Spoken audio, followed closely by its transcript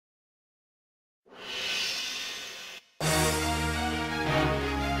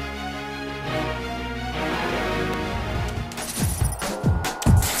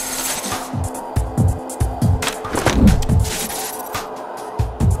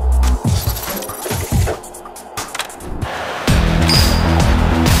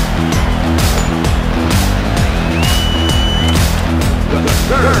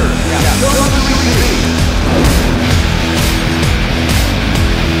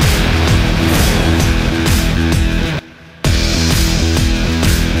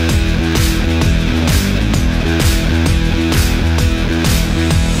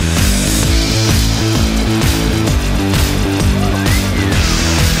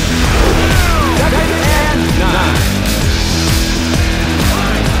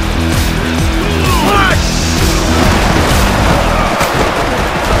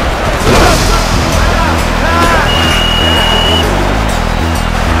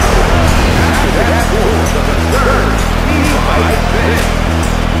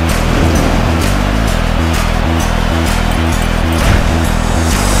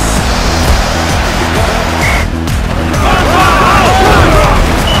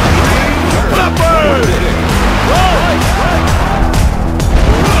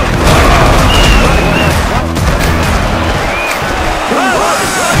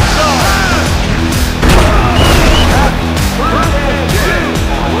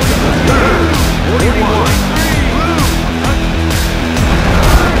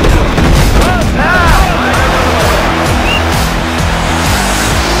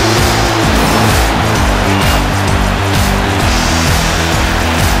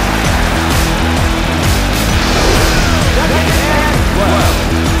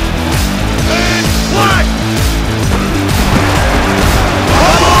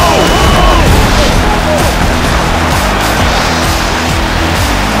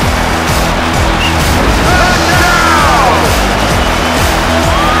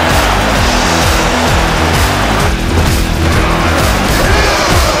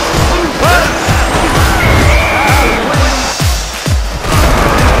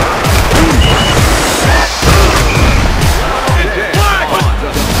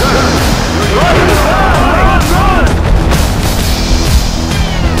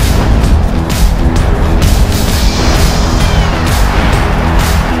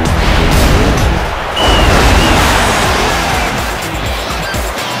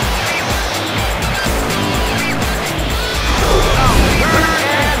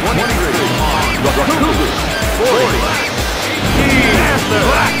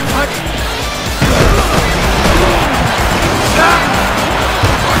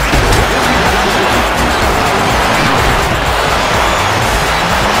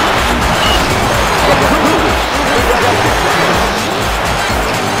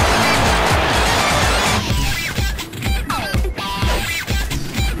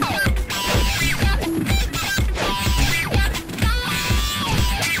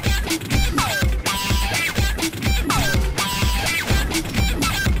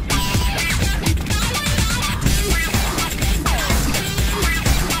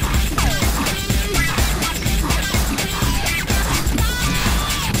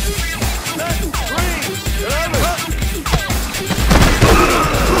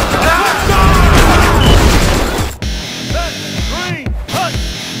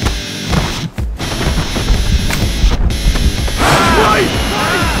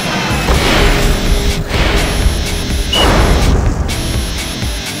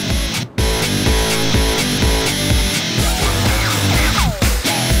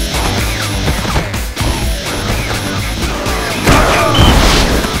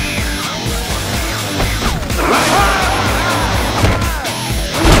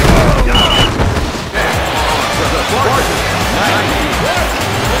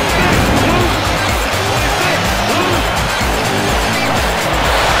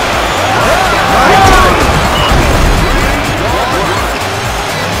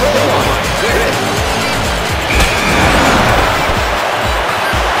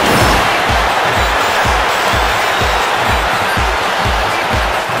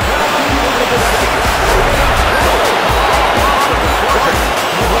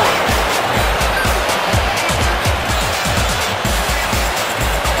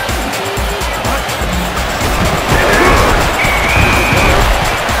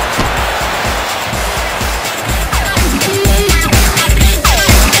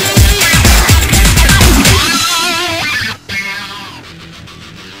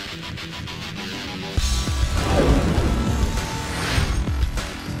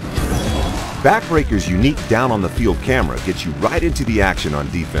BackBreaker's unique down-on-the-field camera gets you right into the action on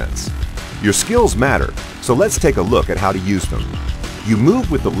defense. Your skills matter, so let's take a look at how to use them. You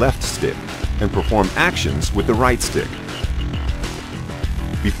move with the left stick and perform actions with the right stick.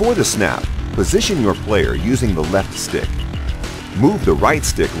 Before the snap, position your player using the left stick. Move the right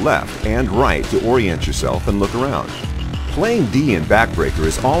stick left and right to orient yourself and look around. Playing D in BackBreaker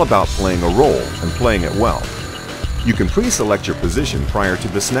is all about playing a role and playing it well. You can pre-select your position prior to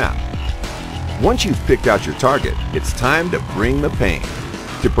the snap. Once you've picked out your target, it's time to bring the pain.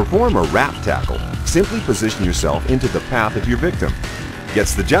 To perform a wrap tackle, simply position yourself into the path of your victim.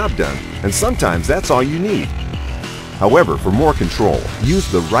 Gets the job done, and sometimes that's all you need. However, for more control,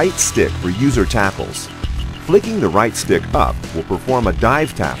 use the right stick for user tackles. Flicking the right stick up will perform a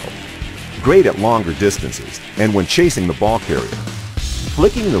dive tackle, great at longer distances and when chasing the ball carrier.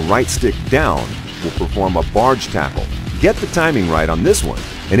 Flicking the right stick down will perform a barge tackle. Get the timing right on this one,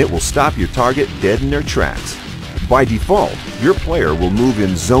 and it will stop your target dead in their tracks. By default, your player will move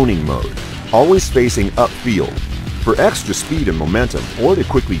in zoning mode, always facing upfield. For extra speed and momentum, or to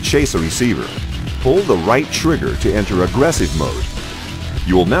quickly chase a receiver, pull the right trigger to enter aggressive mode.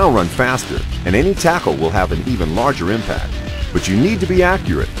 You will now run faster, and any tackle will have an even larger impact. But you need to be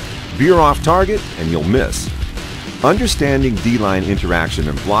accurate. Veer off target, and you'll miss. Understanding D-line interaction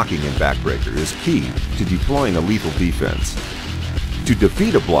and blocking in BackBreaker is key to deploying a lethal defense. To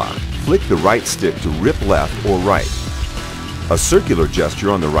defeat a block, flick the right stick to rip left or right. A circular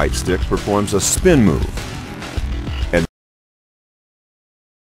gesture on the right stick performs a spin move. And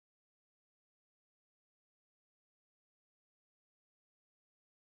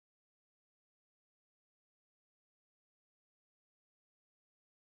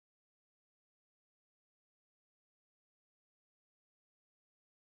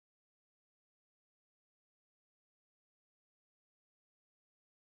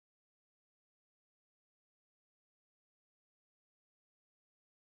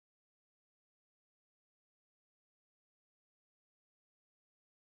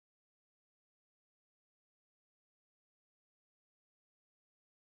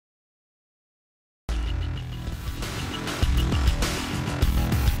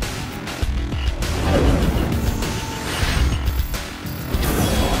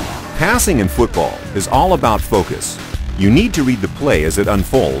passing in football is all about focus. You need to read the play as it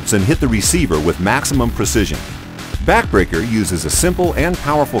unfolds and hit the receiver with maximum precision. BackBreaker uses a simple and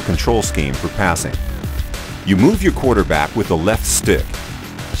powerful control scheme for passing. You move your quarterback with the left stick,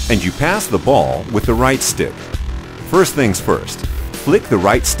 and you pass the ball with the right stick. First things first, flick the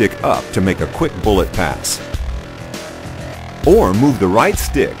right stick up to make a quick bullet pass. Or move the right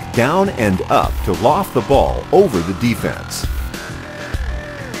stick down and up to loft the ball over the defense.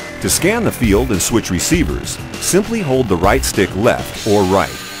 To scan the field and switch receivers, simply hold the right stick left or right.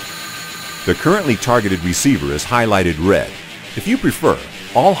 The currently targeted receiver is highlighted red. If you prefer,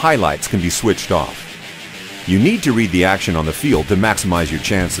 all highlights can be switched off. You need to read the action on the field to maximize your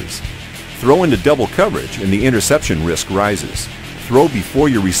chances. Throw into double coverage and the interception risk rises. Throw before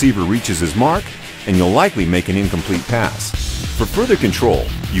your receiver reaches his mark, and you'll likely make an incomplete pass. For further control,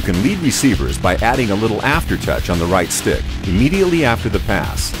 you can lead receivers by adding a little aftertouch on the right stick immediately after the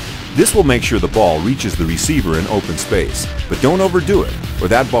pass. This will make sure the ball reaches the receiver in open space, but don't overdo it, or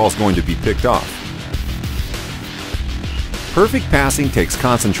that ball's going to be picked off. Perfect passing takes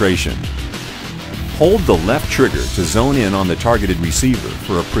concentration. Hold the left trigger to zone in on the targeted receiver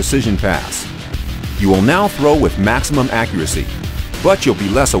for a precision pass. You will now throw with maximum accuracy, but you'll be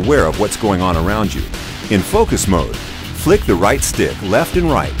less aware of what's going on around you. In focus mode, flick the right stick left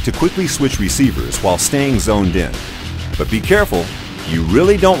and right to quickly switch receivers while staying zoned in. But be careful, you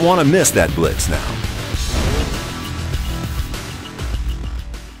really don't want to miss that blitz now.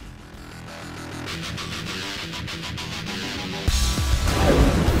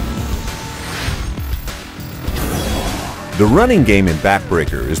 The running game in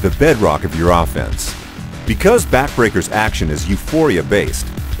BackBreaker is the bedrock of your offense. Because BackBreaker's action is euphoria-based,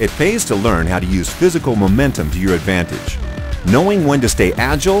 it pays to learn how to use physical momentum to your advantage. Knowing when to stay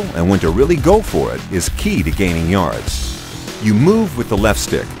agile and when to really go for it is key to gaining yards. You move with the left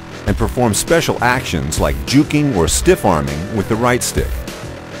stick and perform special actions like juking or stiff arming with the right stick.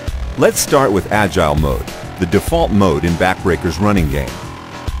 Let's start with Agile mode, the default mode in BackBreaker's running game.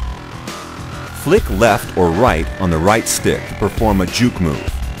 Flick left or right on the right stick to perform a juke move.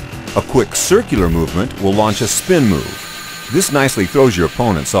 A quick circular movement will launch a spin move. This nicely throws your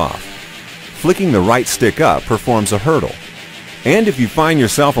opponents off. Flicking the right stick up performs a hurdle. And if you find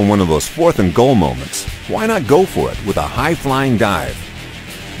yourself in one of those 4th and goal moments, why not go for it with a high-flying dive?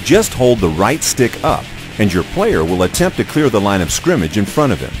 Just hold the right stick up, and your player will attempt to clear the line of scrimmage in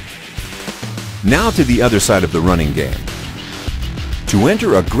front of him. Now to the other side of the running game. To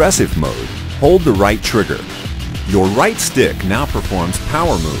enter aggressive mode, hold the right trigger. Your right stick now performs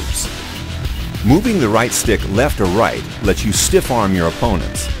power moves. Moving the right stick left or right lets you stiff arm your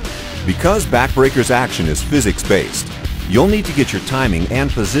opponents. Because BackBreaker's action is physics-based, you'll need to get your timing and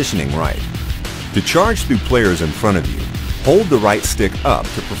positioning right. To charge through players in front of you, hold the right stick up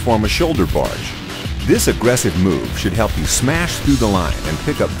to perform a shoulder barge. This aggressive move should help you smash through the line and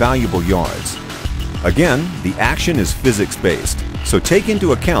pick up valuable yards. Again, the action is physics-based, so take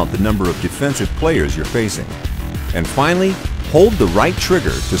into account the number of defensive players you're facing. And finally, hold the right trigger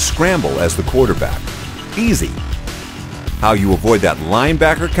to scramble as the quarterback. Easy. How you avoid that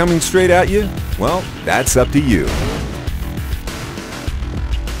linebacker coming straight at you? Well, that's up to you.